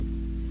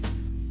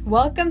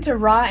Welcome to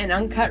Raw and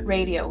Uncut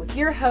Radio with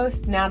your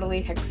host,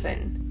 Natalie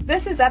Hickson.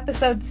 This is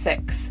episode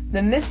 6,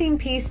 The Missing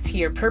Piece to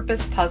Your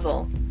Purpose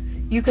Puzzle.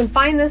 You can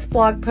find this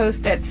blog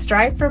post at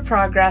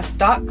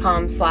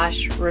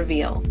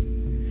striveforprogress.com/reveal.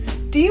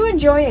 Do you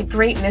enjoy a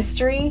great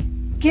mystery?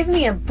 Give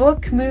me a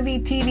book, movie,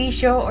 TV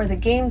show, or the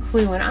game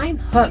Clue and I'm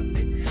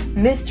hooked.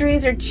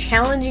 Mysteries are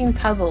challenging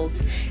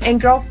puzzles, and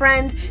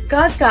girlfriend,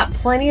 God's got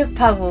plenty of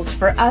puzzles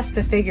for us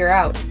to figure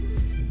out.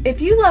 If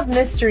you love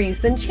mysteries,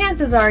 then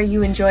chances are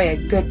you enjoy a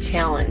good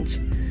challenge.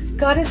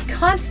 God is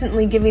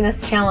constantly giving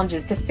us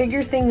challenges to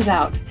figure things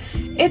out.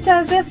 It's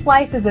as if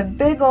life is a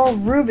big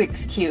old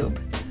Rubik's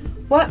Cube.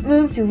 What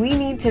move do we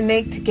need to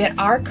make to get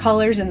our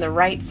colors in the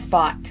right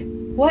spot?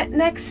 What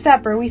next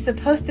step are we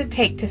supposed to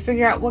take to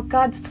figure out what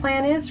God's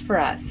plan is for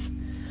us?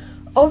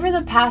 Over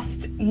the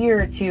past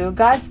year or two,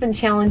 God's been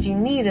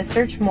challenging me to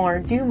search more,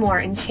 do more,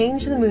 and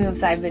change the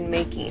moves I've been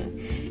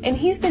making. And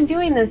He's been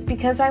doing this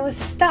because I was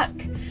stuck.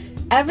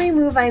 Every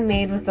move I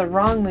made was the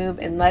wrong move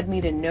and led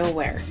me to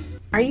nowhere.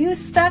 Are you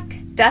stuck,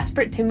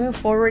 desperate to move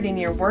forward in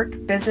your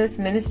work, business,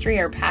 ministry,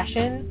 or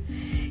passion?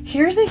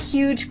 Here's a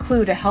huge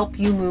clue to help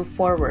you move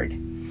forward.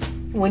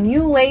 When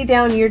you lay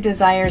down your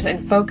desires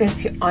and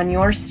focus on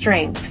your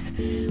strengths,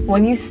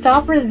 when you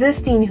stop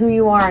resisting who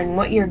you are and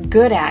what you're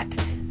good at,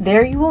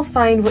 there you will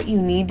find what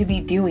you need to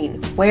be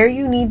doing, where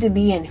you need to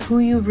be, and who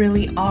you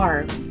really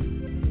are.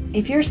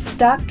 If you're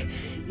stuck,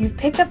 you've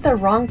picked up the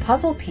wrong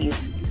puzzle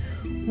piece.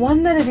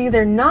 One that is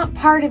either not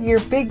part of your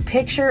big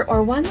picture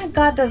or one that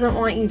God doesn't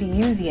want you to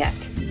use yet.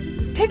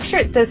 Picture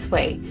it this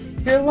way.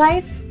 Your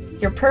life,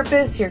 your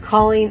purpose, your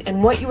calling,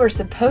 and what you are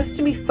supposed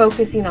to be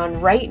focusing on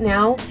right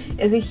now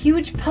is a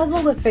huge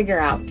puzzle to figure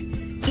out.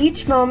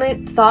 Each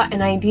moment, thought,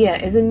 and idea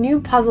is a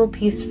new puzzle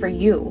piece for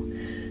you.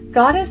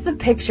 God is the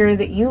picture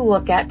that you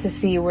look at to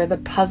see where the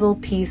puzzle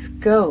piece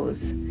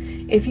goes.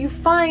 If you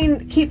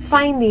keep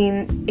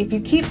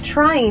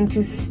trying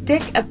to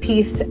stick a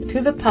piece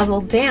to the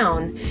puzzle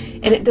down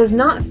and it does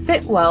not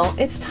fit well,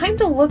 it's time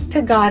to look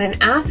to God and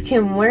ask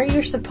Him where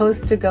you're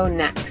supposed to go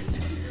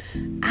next.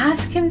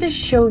 Ask Him to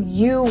show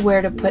you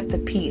where to put the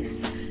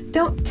piece.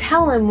 Don't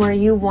tell Him where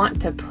you want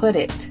to put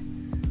it.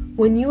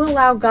 When you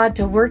allow God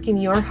to work in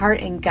your heart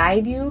and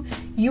guide you,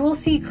 you will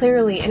see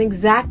clearly and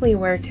exactly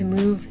where to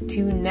move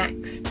to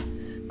next.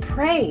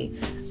 Pray.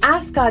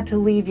 Ask God to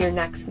lead your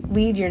next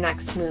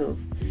move.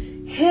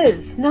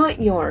 His, not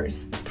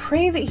yours.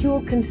 Pray that He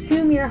will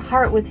consume your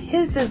heart with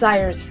His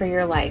desires for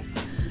your life.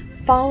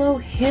 Follow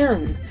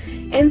Him.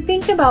 And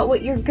think about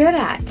what you're good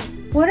at.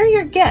 What are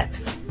your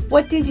gifts?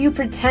 What did you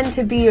pretend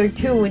to be or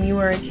do when you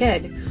were a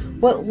kid?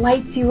 What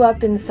lights you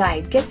up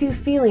inside, gets you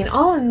feeling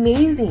all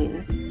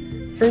amazing?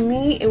 For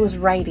me, it was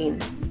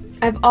writing.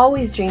 I've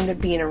always dreamed of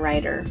being a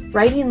writer.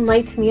 Writing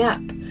lights me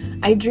up.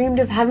 I dreamed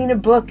of having a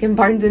book in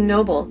Barnes &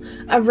 Noble,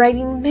 of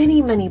writing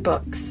many, many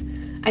books.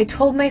 I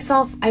told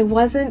myself I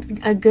wasn't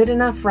a good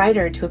enough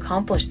writer to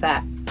accomplish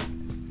that.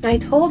 I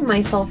told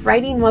myself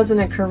writing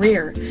wasn't a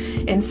career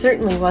and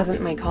certainly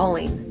wasn't my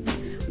calling.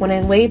 When I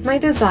laid my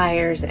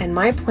desires and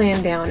my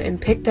plan down and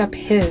picked up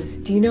His,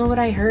 do you know what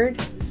I heard?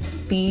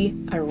 Be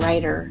a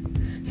writer.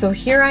 So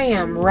here I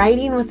am,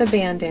 writing with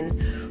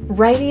abandon,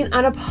 writing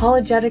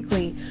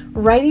unapologetically,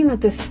 writing with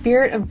the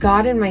Spirit of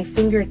God in my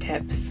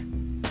fingertips.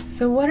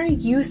 So what are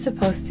you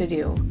supposed to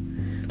do?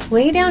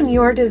 Lay down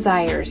your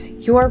desires,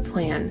 your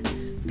plan.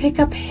 Pick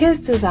up His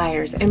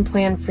desires and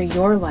plan for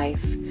your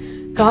life.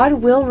 God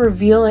will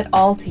reveal it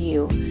all to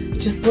you.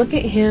 Just look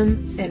at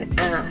Him and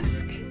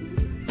ask.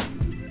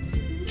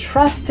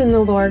 Trust in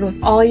the Lord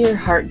with all your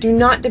heart. Do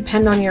not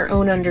depend on your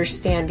own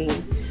understanding.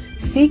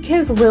 Seek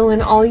His will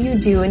in all you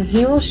do, and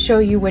He will show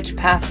you which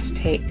path to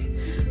take.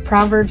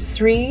 Proverbs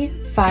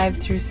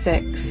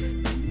 3:5-6.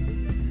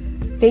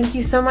 Thank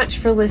you so much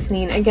for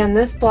listening. Again,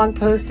 this blog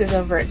post is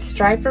over at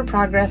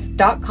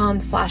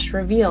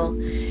striveforprogress.com/reveal.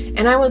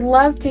 And I would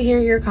love to hear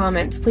your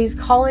comments. Please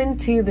call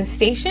into the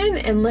station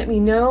and let me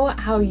know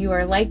how you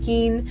are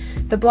liking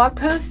the blog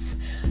posts.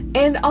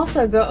 And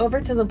also go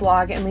over to the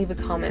blog and leave a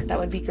comment. That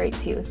would be great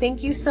too.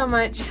 Thank you so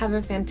much. Have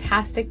a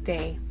fantastic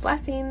day.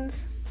 Blessings.